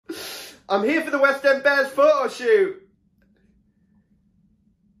I'm here for the West End Bears photo shoot.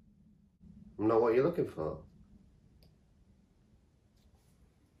 I'm not what you're looking for.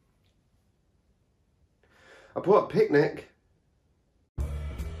 I brought a picnic.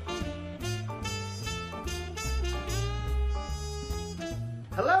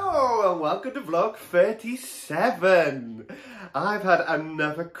 Hello and welcome to vlog 37. I've had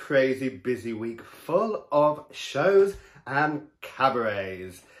another crazy busy week full of shows and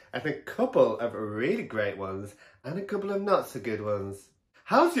cabarets. And a couple of really great ones and a couple of not so good ones.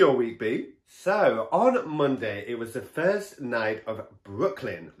 How's your week been? So, on Monday, it was the first night of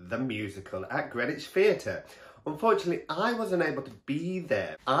Brooklyn, the musical, at Greenwich Theatre. Unfortunately, I wasn't able to be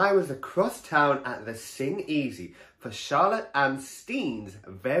there. I was across town at the Sing Easy for Charlotte Ann Steen's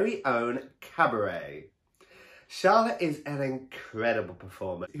very own cabaret. Charlotte is an incredible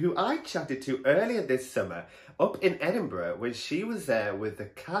performer who I chatted to earlier this summer up in Edinburgh when she was there with the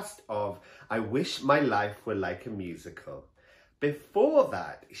cast of I Wish My Life Were Like a Musical. Before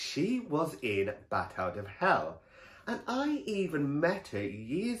that, she was in Bat Out of Hell, and I even met her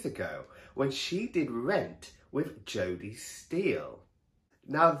years ago when she did Rent with Jodie Steele.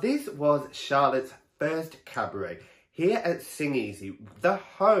 Now this was Charlotte's first cabaret here at Sing Easy, the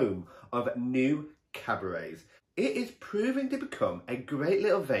home of new cabarets. It is proving to become a great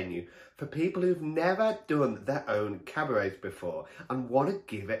little venue for people who've never done their own cabarets before and want to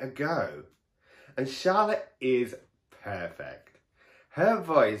give it a go. And Charlotte is perfect. Her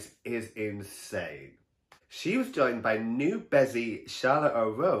voice is insane. She was joined by new Bezzy Charlotte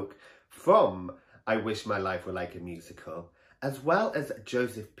O'Rourke from I Wish My Life Were Like a Musical, as well as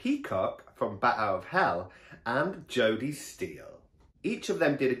Joseph Peacock from Bat Out of Hell and Jodie Steele. Each of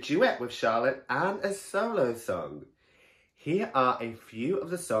them did a duet with Charlotte and a solo song. Here are a few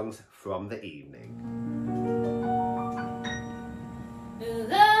of the songs from the evening.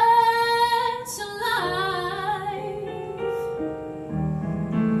 That's alive.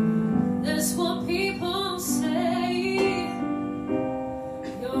 That's what people say.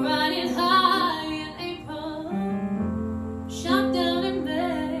 You're riding high in April, shut down in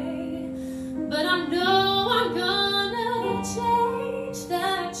May. But I know I'm gonna change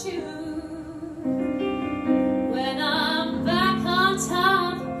that tune when I'm back on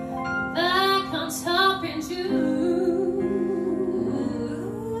top in June.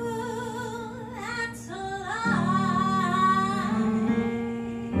 That's alive.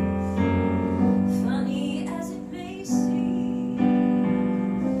 Funny as it may seem,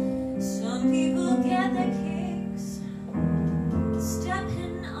 some people get their kicks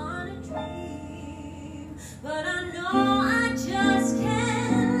stepping on a dream, but I know I just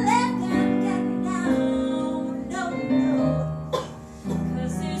can't let them get me down. No, no,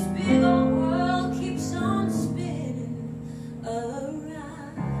 'cause this big old world keeps on spinning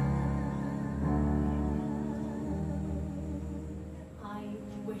around. I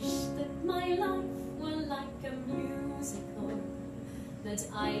wish that my life were like a musical, that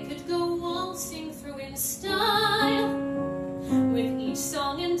I could go waltzing through in style. With each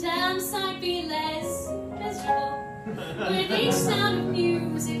song and dance I'd be less miserable. With each sound of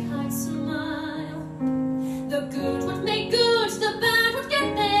music I'd smile. The good would make good, the bad would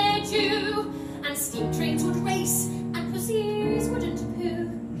get their due, and steam trains would race and pussies wouldn't poo,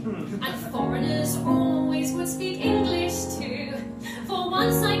 and foreigners always would speak English too. For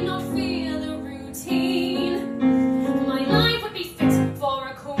once I'd not feel the routine. My life would be fit for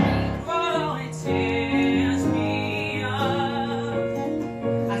a queen. Oh, it tears me up.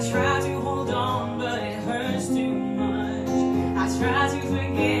 I try to hold on, but it hurts too much. I try to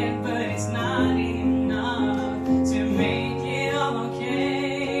forget, but it's not enough to make it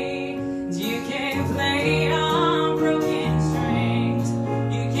okay. You can't play on broken strings.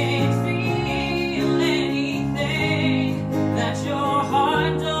 You can't feel anything that your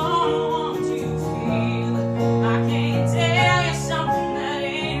heart don't want to feel. I can't tell you something that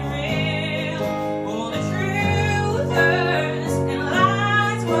ain't real. All the truth hurts and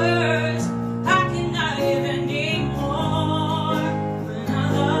lies worse. I cannot give anymore. When I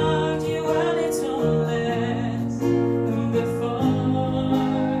loved you a little less than before.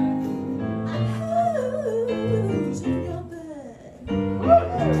 Who's in your bed?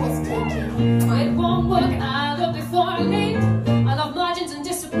 It won't work, I love before I leave. I love margins and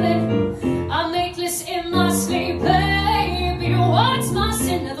discipline. I make lists in my sleep, baby. What's my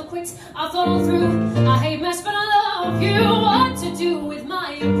sin? Never quit, I follow through. I hate mess, but I love you. What to do with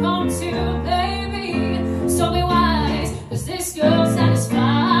my impromptu, baby? So be wise, 'cause this girl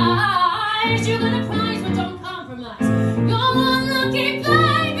satisfies. You're gonna prize, but don't compromise. You're unlucky,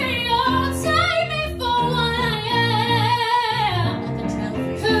 baby. Oh, take me for what I am. I can tell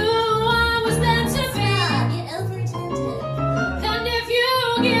who I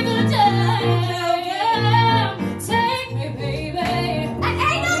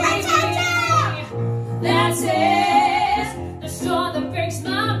breaks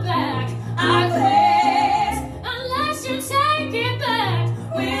my back. I quit unless you take it back.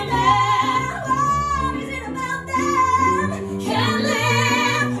 Women, what is it about them? Can't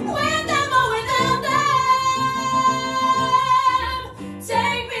live with them or without them.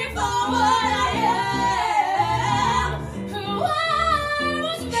 Take me for what I am, who I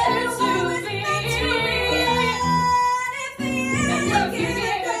was meant to be. If you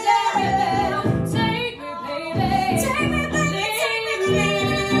give a damn, take me, baby. Take me, baby.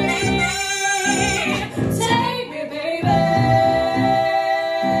 Take me, baby. Take me, baby.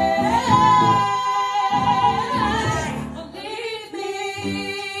 Leave me.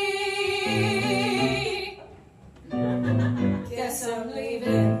 Guess I'm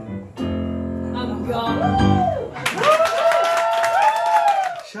leaving. I'm gone.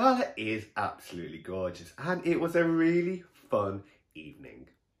 Charlotte is absolutely gorgeous, and it was a really fun evening.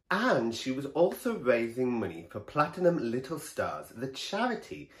 And she was also raising money for Platinum Little Stars, the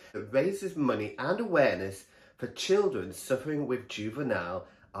charity that raises money and awareness for children suffering with juvenile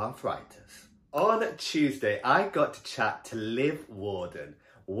arthritis. On Tuesday, I got to chat to Liv Warden,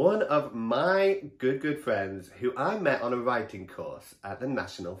 one of my good friends who I met on a writing course at the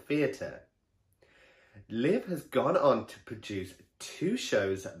National Theatre. Liv has gone on to produce 2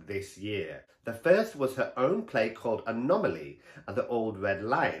 shows this year. The first was her own play called Anomaly at the Old Red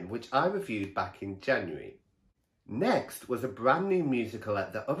Lion, which I reviewed back in January. Next was a brand new musical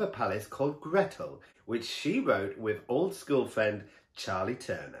at the Other Palace called Gretel, which she wrote with old school friend Charlie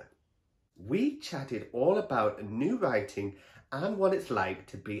Turner. We chatted all about new writing and what it's like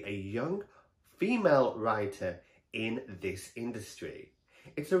to be a young female writer in this industry.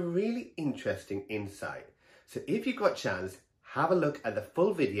 It's a really interesting insight. So if you got a chance, have a look at the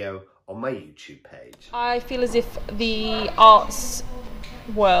full video on my YouTube page. I feel as if the arts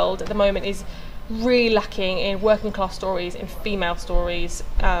world at the moment is really lacking in working class stories, in female stories,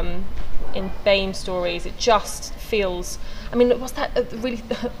 in BAME stories. It just feels, I mean, what's that really,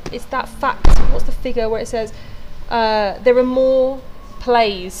 it's that fact, what's the figure where it says there are more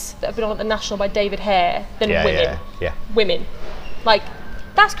plays that have been on at the National by David Hare than women. Yeah. Women. Like,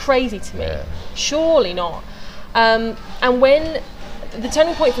 that's crazy to me. Yeah. Surely not. And when the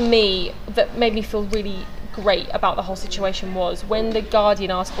turning point for me that made me feel really great about the whole situation was when the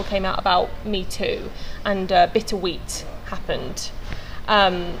Guardian article came out about Me Too and Bitter Wheat happened.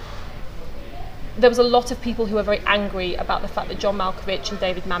 There was a lot of people who were very angry about the fact that John Malkovich and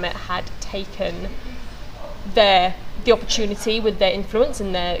David Mamet had taken the opportunity with their influence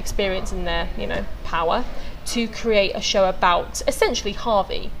and their experience and their, power to create a show about essentially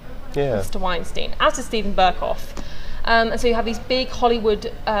Harvey, Mr. Weinstein, as did Stephen Berkoff. And so you have these big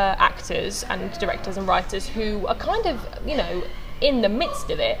Hollywood actors and directors and writers who are kind of, in the midst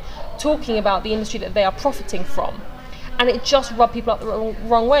of it, talking about the industry that they are profiting from. And it just rubbed people up the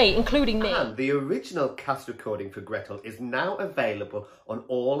wrong way, including me. And the original cast recording for Gretel is now available on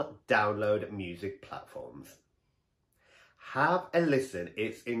all download music platforms. Have a listen,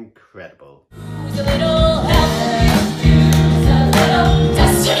 it's incredible. Who's a little help? Who's a little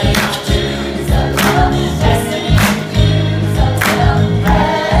destiny? Who's a little destiny? Who's a little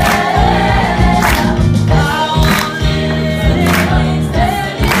help? I want you,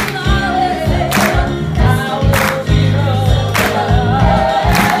 destiny, knowledge. I will be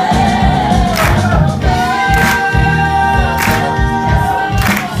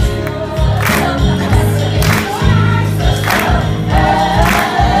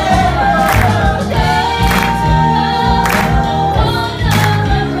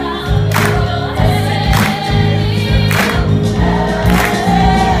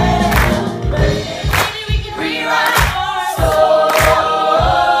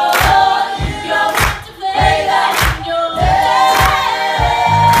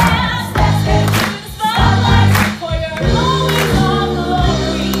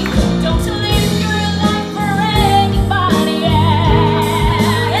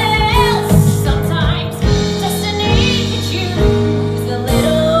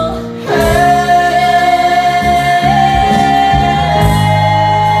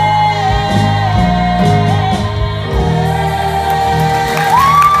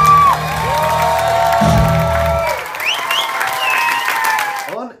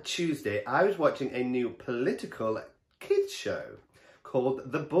Tuesday, I was watching a new political kids show called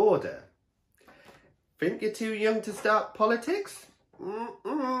The Border. Think you're too young to start politics?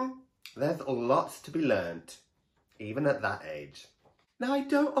 There's lots to be learnt, even at that age. Now, I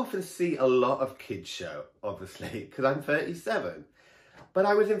don't often see a lot of kids show, obviously, because I'm 37, but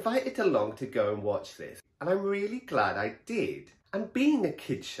I was invited along to go and watch this, and I'm really glad I did. And being a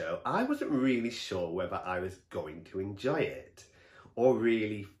kids show, I wasn't really sure whether I was going to enjoy it. or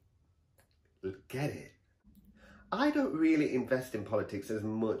really get it. I don't really invest in politics as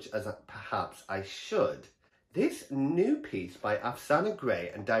much as perhaps I should. This new piece by Afsana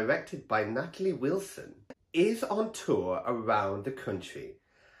Gray and directed by Natalie Wilson is on tour around the country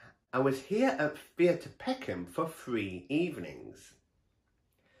and was here at Theatre Peckham for 3 evenings.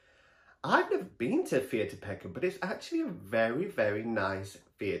 I've never been to Theatre Peckham, but it's actually a very, very nice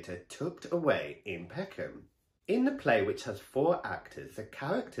theatre tucked away in Peckham. In the play, which has 4 actors, the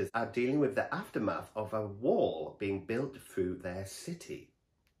characters are dealing with the aftermath of a wall being built through their city.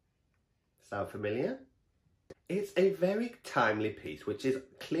 Sound familiar? It's a very timely piece which is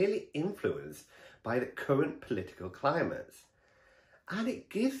clearly influenced by the current political climates, and it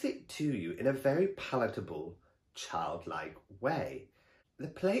gives it to you in a very palatable, childlike way. The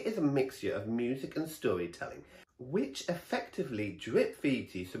play is a mixture of music and storytelling, which effectively drip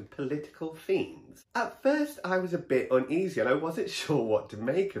feeds you some political themes. At first I was a bit uneasy and I wasn't sure what to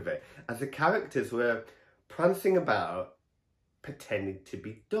make of it, as the characters were prancing about pretending to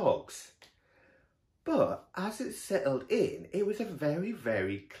be dogs. But as it settled in, it was a very,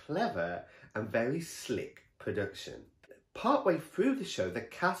 very clever and very slick production. Partway through the show, the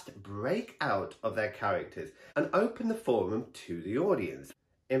cast break out of their characters and open the forum to the audience,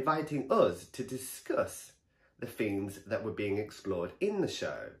 inviting us to discuss the themes that were being explored in the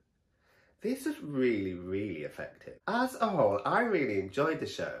show. This was really, really effective. As a whole, I really enjoyed the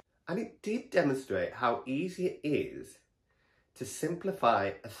show, and it did demonstrate how easy it is to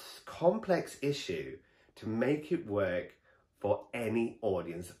simplify a complex issue to make it work for any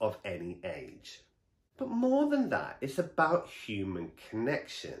audience of any age. But more than that, it's about human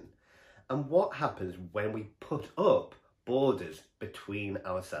connection and what happens when we put up borders between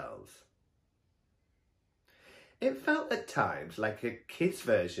ourselves. It felt at times like a kid's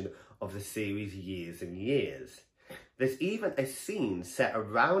version of the series Years and Years. There's even a scene set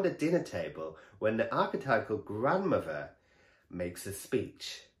around a dinner table when the archetypal grandmother makes a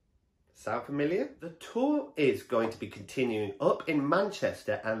speech. Sound familiar? The tour is going to be continuing up in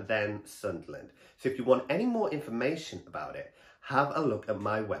Manchester and then Sunderland. So if you want any more information about it, have a look at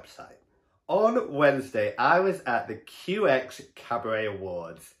my website. On Wednesday, I was at the QX Cabaret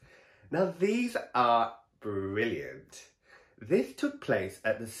Awards. Now these are brilliant. This took place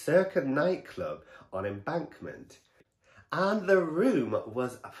at the Circa nightclub on Embankment, and the room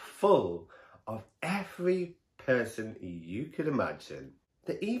was full of every person you could imagine.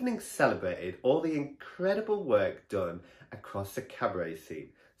 The evening celebrated all the incredible work done across the cabaret scene,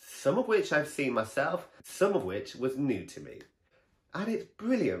 some of which I've seen myself, some of which was new to me. And it's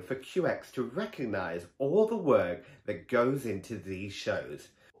brilliant for QX to recognise all the work that goes into these shows,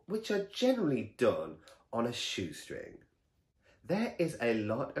 which are generally done on a shoestring. There is a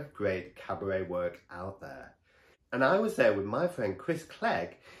lot of great cabaret work out there, and I was there with my friend Chris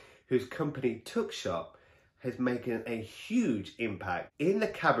Clegg, whose company Tuck Shop has making a huge impact in the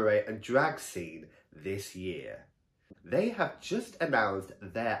cabaret and drag scene this year. They have just announced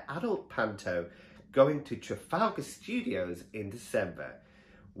their adult panto going to Trafalgar Studios in December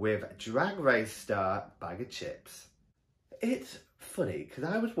with Drag Race star Bag of Chips. It's funny because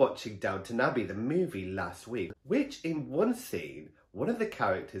I was watching Downton Abbey, the movie, last week, which in one scene, one of the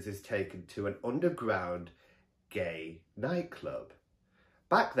characters is taken to an underground gay nightclub.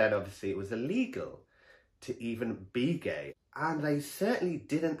 Back then, obviously, it was illegal to even be gay, and they certainly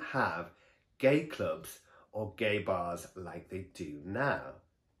didn't have gay clubs or gay bars like they do now.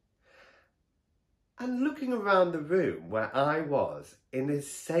 And looking around the room where I was, in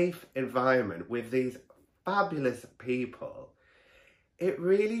this safe environment with these fabulous people, it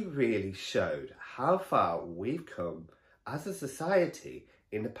really, really showed how far we've come as a society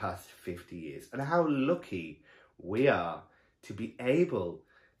in the past 50 years and how lucky we are to be able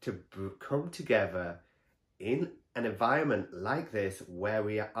to come together in an environment like this where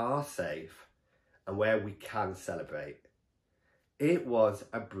we are safe and where we can celebrate. It was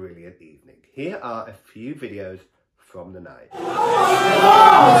a brilliant evening. Here are a few videos from the night.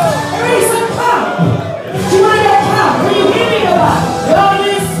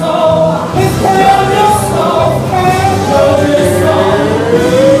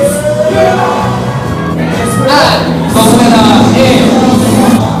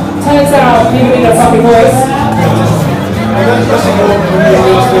 Turns out people need a happy voice.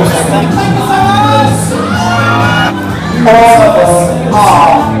 All of us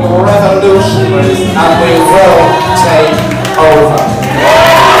are revolutionaries and we will take over.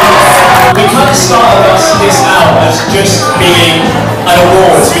 We kind of started this out as just being an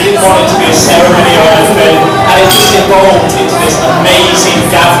award. We didn't want it to be a ceremony or anything, and it just evolved into this amazing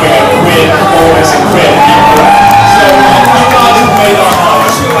gathering of queer performers and queer people. So you guys have made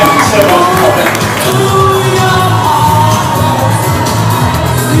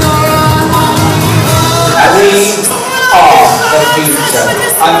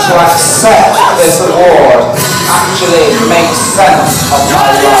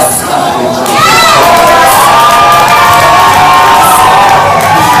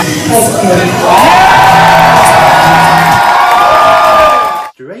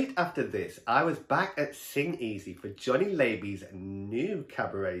after this, I was back at Sing Easy for Johnny Laby's new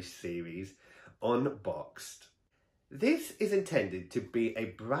cabaret series, Unboxed. This is intended to be a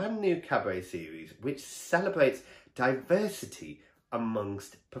brand new cabaret series which celebrates diversity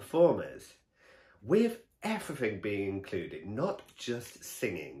amongst performers, with everything being included, not just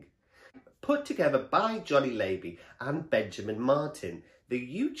singing. Put together by Johnny Laby and Benjamin Martin, the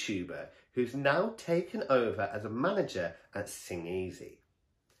YouTuber who's now taken over as a manager at Sing Easy.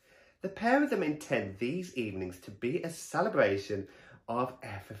 The pair of them intend these evenings to be a celebration of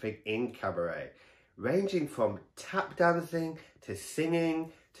everything in cabaret, ranging from tap dancing to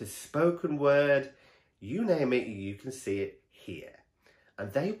singing to spoken word. You name it, you can see it here.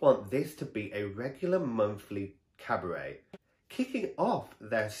 And they want this to be a regular monthly cabaret. Kicking off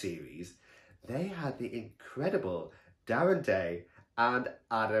their series, they had the incredible Darren Day and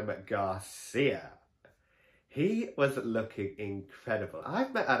Adam Garcia. He was looking incredible.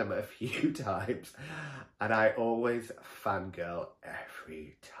 I've met Adam a few times and I always fangirl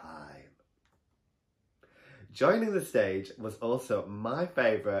every time. Joining the stage was also my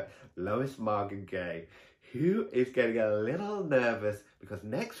favourite Lois Morgan Gay, who is getting a little nervous because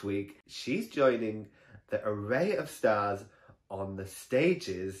next week she's joining the array of stars on the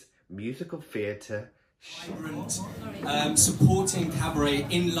stage's musical theatre. Vibrant, supporting cabaret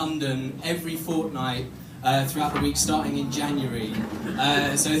in London every fortnight throughout the week starting in January.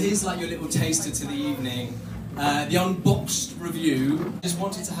 So here's like your little taster to the evening. The Unboxed review. Just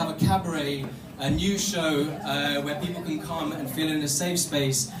wanted to have a cabaret, a new show where people can come and feel in a safe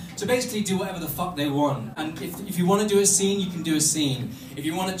space to basically do whatever the fuck they want. And if you want to do a scene, you can do a scene. If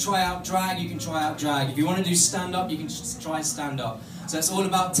you want to try out drag, you can try out drag. If you want to do stand-up, you can just try stand-up. So it's all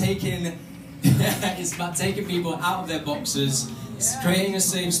about taking it's about taking people out of their boxes, creating a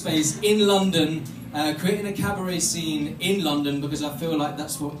safe space in London, creating a cabaret scene in London, because I feel like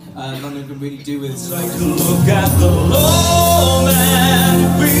that's what London can really do with it. Like to look at the low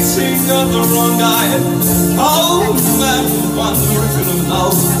man beating up the wrong guy. Oh man, wonder if you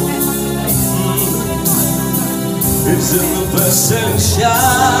know. It's in the perception.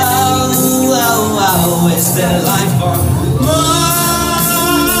 Oh, is there life on Mars?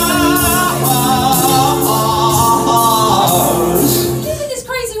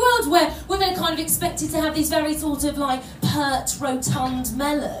 Where women are kind of expected to have these very sort of like pert, rotund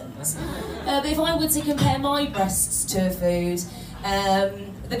melons. But if I were to compare my breasts to food,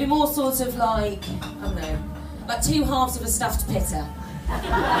 they'd be more sort of like, I don't know, like two halves of a stuffed pitta.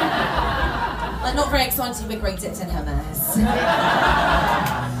 Like not very exciting, but great tits in her mess.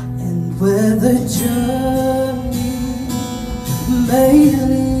 And where the journey may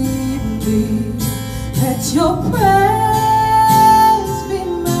lead me, let your prayer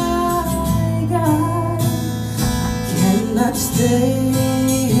not stay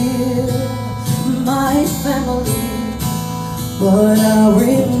here, my family, but I'll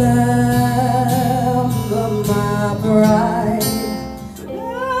remember my pride.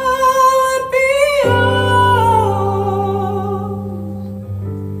 I'd be yours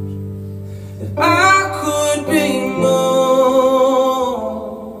if I could be more,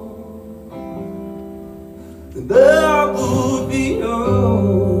 then I would be yours.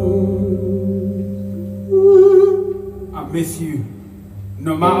 I miss you.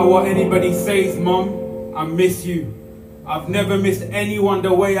 No matter what anybody says, Mom, I miss you. I've never missed anyone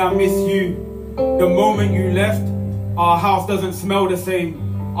the way I miss you. The moment you left, our house doesn't smell the same.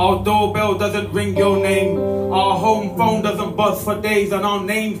 Our doorbell doesn't ring your name. Our home phone doesn't buzz for days, and our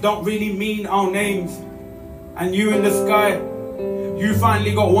names don't really mean our names. And you in the sky, you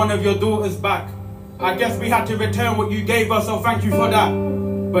finally got one of your daughters back. I guess we had to return what you gave us, so thank you for that.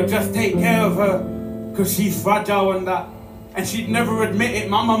 But just take care of her, cause she's fragile and that. And she'd never admit it,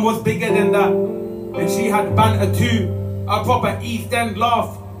 my mum was bigger than that. And she had banter too, a proper East End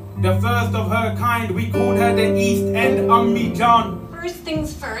laugh. The first of her kind, we called her the East End Ummi John. First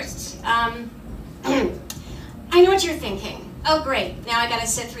things first, I know what you're thinking. Oh great, now I gotta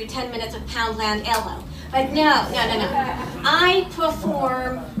sit through 10 minutes of Poundland Elbow. But no. I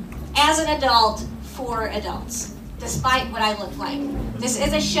perform as an adult for adults, despite what I look like. This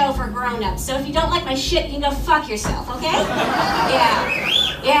is a show for grown-ups, so if you don't like my shit, you can go fuck yourself, okay?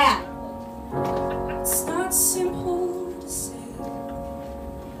 Yeah. It's not simple to say.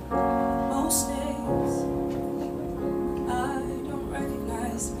 Most days I don't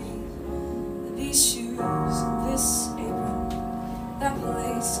recognize me. These shoes, this apron, that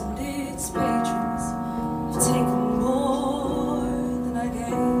place and its patrons have taken more than I gave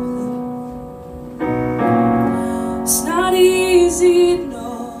them. It's not easy to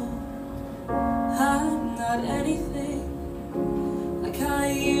know I'm not anything like I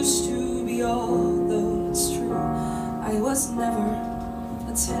used to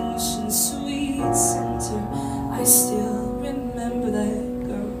attention, sweet center. I still remember that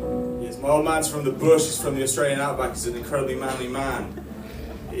girl. Yes, my old man's from the bush, he's from the Australian outback, he's an incredibly manly man.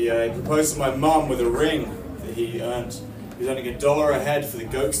 He proposed to my mum with a ring that he earned. He was earning $1 a head for the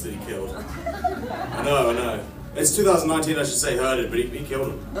goats that he killed. I know. It's 2019, I should say herded, but he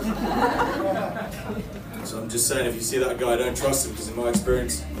killed them. So I'm just saying, if you see that guy, don't trust him, because in my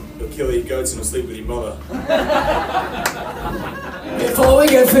experience, he'll kill your goats and he'll sleep with your mother. Before we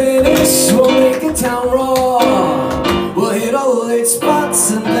get finished, we'll make a town roar. We'll hit all the 8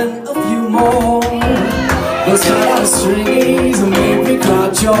 spots and then a few more. Let's cut out stringies and make me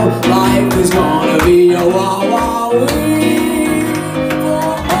clutch your life is gonna be a wah-wah-wee.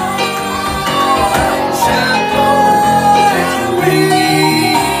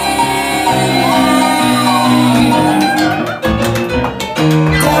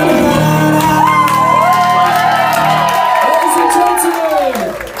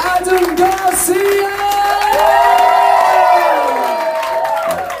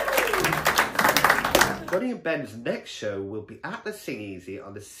 Ben's next show will be at the Sing Easy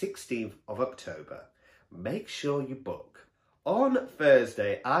on the 16th of October. Make sure you book. On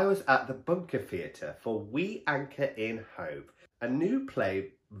Thursday, I was at the Bunker Theatre for We Anchor in Hope, a new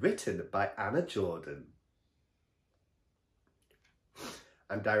play written by Anna Jordan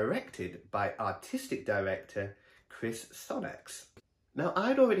and directed by artistic director Chris Sonnex. Now,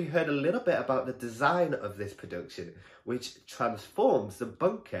 I'd already heard a little bit about the design of this production, which transforms the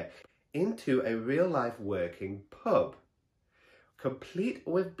bunker into a real-life working pub, complete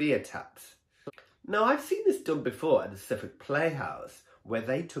with beer taps. Now, I've seen this done before at the Suffolk Playhouse, where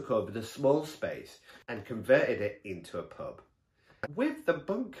they took over the small space and converted it into a pub. With the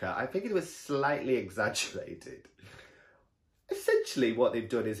bunker, I think it was slightly exaggerated. Essentially, what they've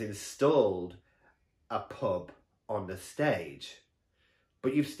done is installed a pub on the stage,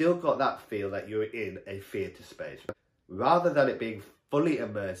 but you've still got that feel that you're in a theatre space, rather than it being fully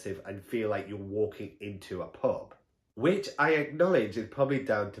immersive and feel like you're walking into a pub, which I acknowledge is probably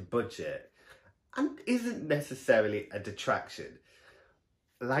down to budget and isn't necessarily a detraction.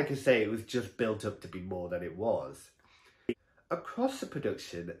 Like I say, it was just built up to be more than it was. Across the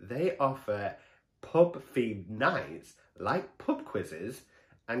production, they offer pub-themed nights like pub quizzes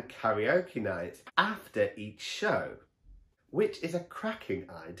and karaoke nights after each show, which is a cracking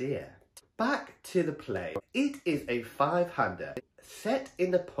idea. Back to the play. It is a 5-hander set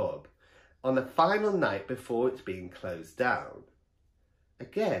in the pub on the final night before it's being closed down.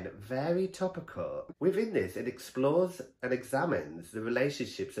 Again, very topical. Within this, it explores and examines the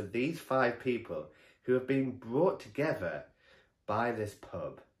relationships of these 5 people who have been brought together by this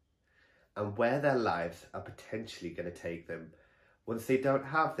pub and where their lives are potentially going to take them once they don't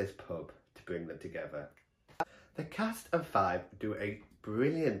have this pub to bring them together. The cast of 5 do a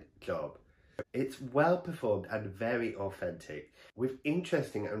brilliant job. It's well performed and very authentic, with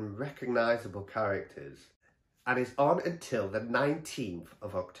interesting and recognisable characters, and is on until the 19th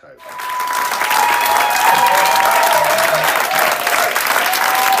of October.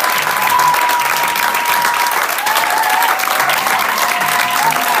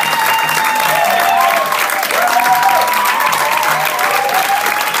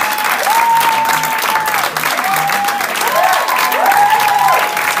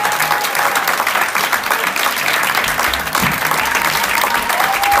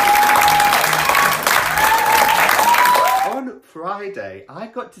 Friday, I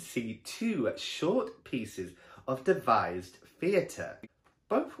got to see 2 short pieces of devised theatre.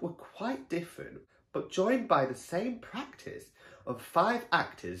 Both were quite different, but joined by the same practice of 5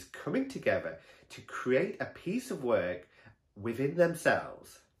 actors coming together to create a piece of work within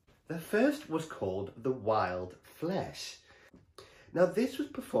themselves. The first was called The Wild Flesh. Now, this was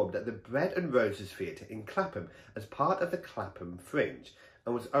performed at the Bread and Roses Theatre in Clapham as part of the Clapham Fringe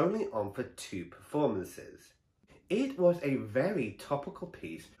and was only on for 2 performances. It was a very topical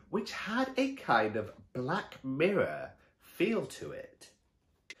piece which had a kind of Black Mirror feel to it.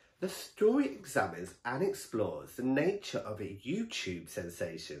 The story examines and explores the nature of YouTube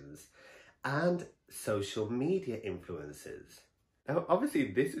sensations and social media influences. Now,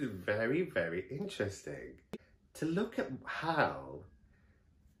 obviously, this is very, very interesting to look at how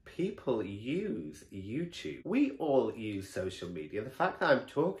people use YouTube. We all use social media. The fact that I'm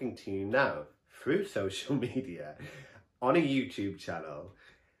talking to you now through social media on a YouTube channel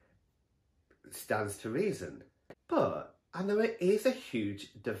stands to reason. And there is a huge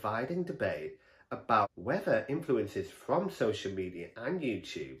dividing debate about whether influences from social media and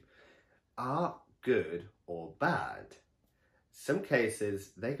YouTube are good or bad. Some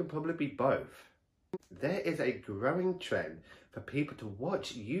cases, they can probably be both. There is a growing trend for people to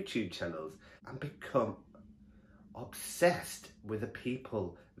watch YouTube channels and become obsessed with the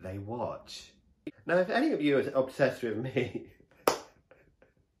people they watch. Now, if any of you are obsessed with me,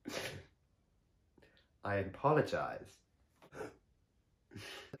 I apologise.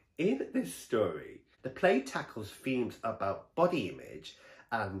 In this story, the play tackles themes about body image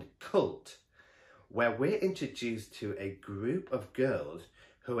and cult, where we're introduced to a group of girls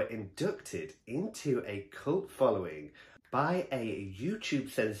who are inducted into a cult following by a YouTube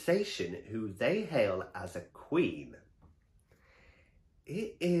sensation who they hail as a queen.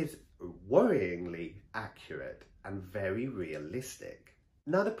 It is worryingly accurate and very realistic.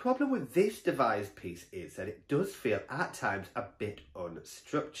 Now, the problem with this devised piece is that it does feel at times a bit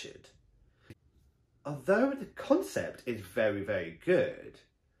unstructured. Although the concept is very, very good,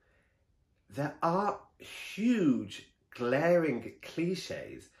 there are huge glaring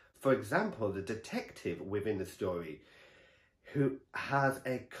cliches. For example, the detective within the story who has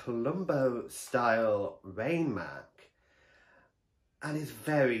a Columbo-style rain mark and is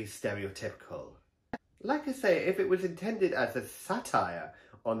very stereotypical. Like I say, if it was intended as a satire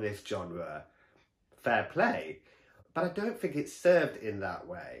on this genre, fair play, but I don't think it's served in that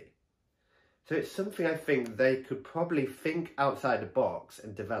way. So it's something I think they could probably think outside the box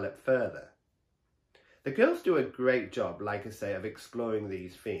and develop further. The girls do a great job, like I say, of exploring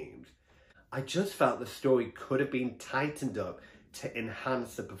these themes. I just felt the story could have been tightened up to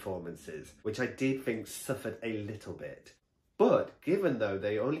enhance the performances, which I did think suffered a little bit. But given though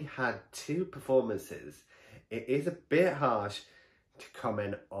they only had 2 performances, it is a bit harsh to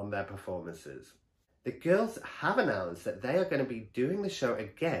comment on their performances. The girls have announced that they are going to be doing the show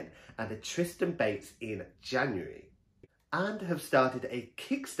again at the Tristan Bates in January, and have started a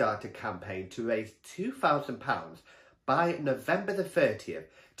Kickstarter campaign to raise £2,000 by November the 30th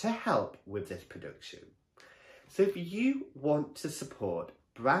to help with this production. So if you want to support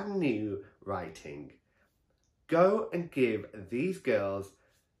brand new writing, go and give these girls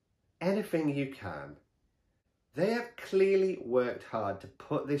anything you can. They have clearly worked hard to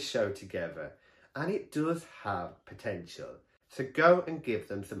put this show together, and it does have potential. So go and give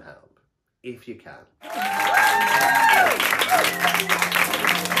them some help, if you can.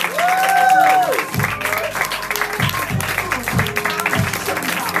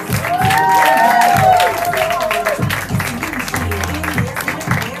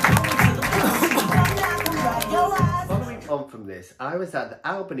 Following on from this, I was at the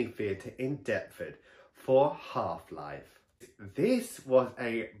Albany Theatre in Deptford for Half-Life. This was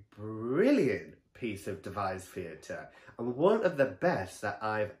a brilliant piece of devised theatre and one of the best that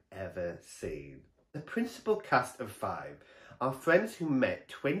I've ever seen. The principal cast of 5 are friends who met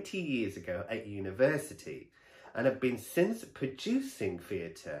 20 years ago at university and have been since producing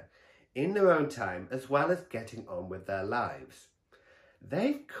theatre in their own time as well as getting on with their lives.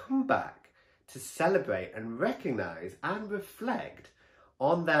 They've come back to celebrate and recognise and reflect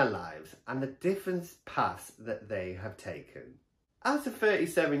on their lives and the different paths that they have taken. As a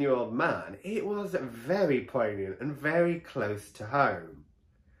 37-year-old man, it was very poignant and very close to home.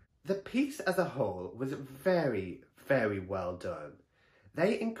 The piece as a whole was very, very well done.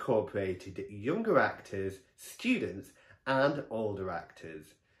 They incorporated younger actors, students and older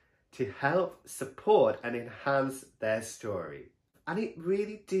actors to help support and enhance their story. And it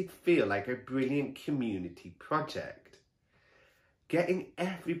really did feel like a brilliant community project, getting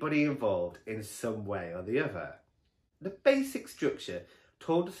everybody involved in some way or the other. The basic structure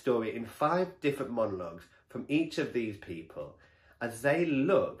told a story in 5 different monologues from each of these people as they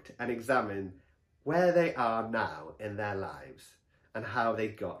looked and examined where they are now in their lives and how they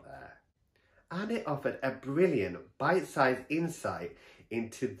got there. And it offered a brilliant bite-sized insight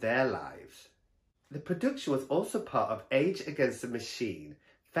into their lives. The production was also part of Age Against the Machine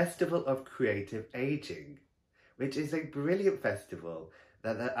Festival of Creative Aging, which is a brilliant festival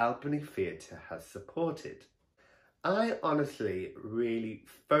that the Albany Theatre has supported. I honestly really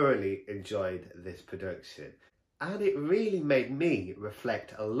thoroughly enjoyed this production, and it really made me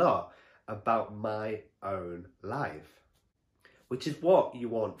reflect a lot about my own life, which is what you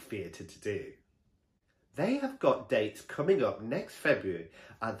want theatre to do. They have got dates coming up next February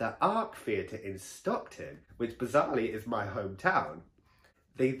at the Arc Theatre in Stockton, which bizarrely is my hometown.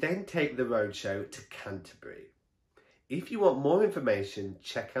 They then take the roadshow to Canterbury. If you want more information,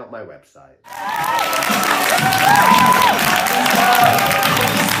 check out my website.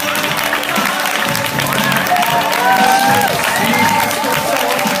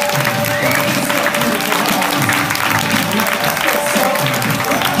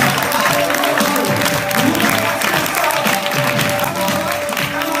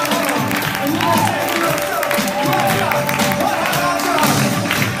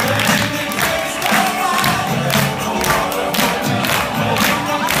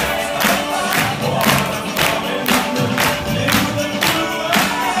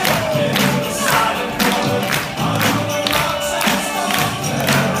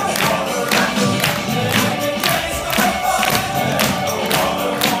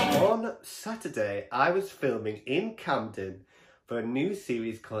 Sunday, I was filming in Camden for a new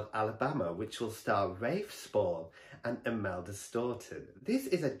series called Alabama, which will star Rafe Spall and Imelda Staunton. This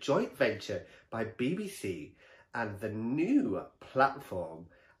is a joint venture by BBC and the new platform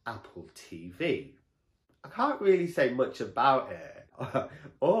Apple TV. I can't really say much about it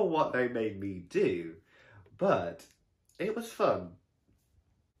or what they made me do, but it was fun.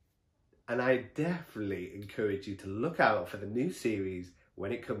 And I definitely encourage you to look out for the new series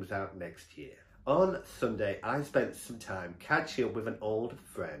when it comes out next year. On Sunday, I spent some time catching up with an old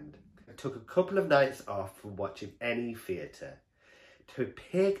friend. I took a couple of nights off from watching any theatre to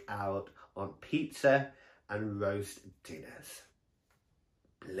pig out on pizza and roast dinners.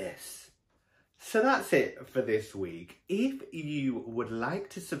 Bliss. So that's it for this week. If you would like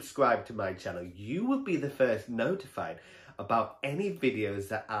to subscribe to my channel, you will be the first notified about any videos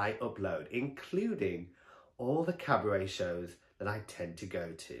that I upload, including all the cabaret shows that I tend to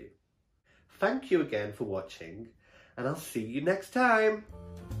go to. Thank you again for watching, and I'll see you next time.